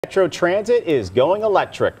Metro Transit is going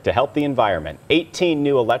electric to help the environment. 18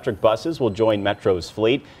 new electric buses will join Metro's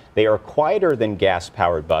fleet. They are quieter than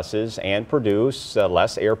gas-powered buses and produce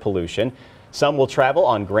less air pollution. Some will travel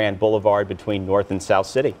on Grand Boulevard between North and South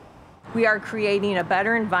City. We are creating a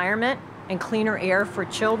better environment and cleaner air for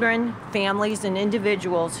children, families, and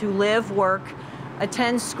individuals who live, work,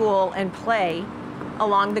 attend school, and play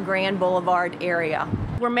along the Grand Boulevard area.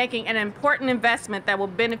 We're making an important investment that will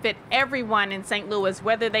benefit everyone in St. Louis,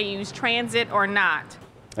 whether they use transit or not.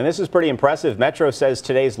 And this is pretty impressive. Metro says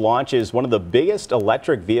today's launch is one of the biggest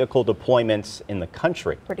electric vehicle deployments in the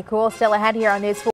country. Pretty cool. Still ahead here on News 4.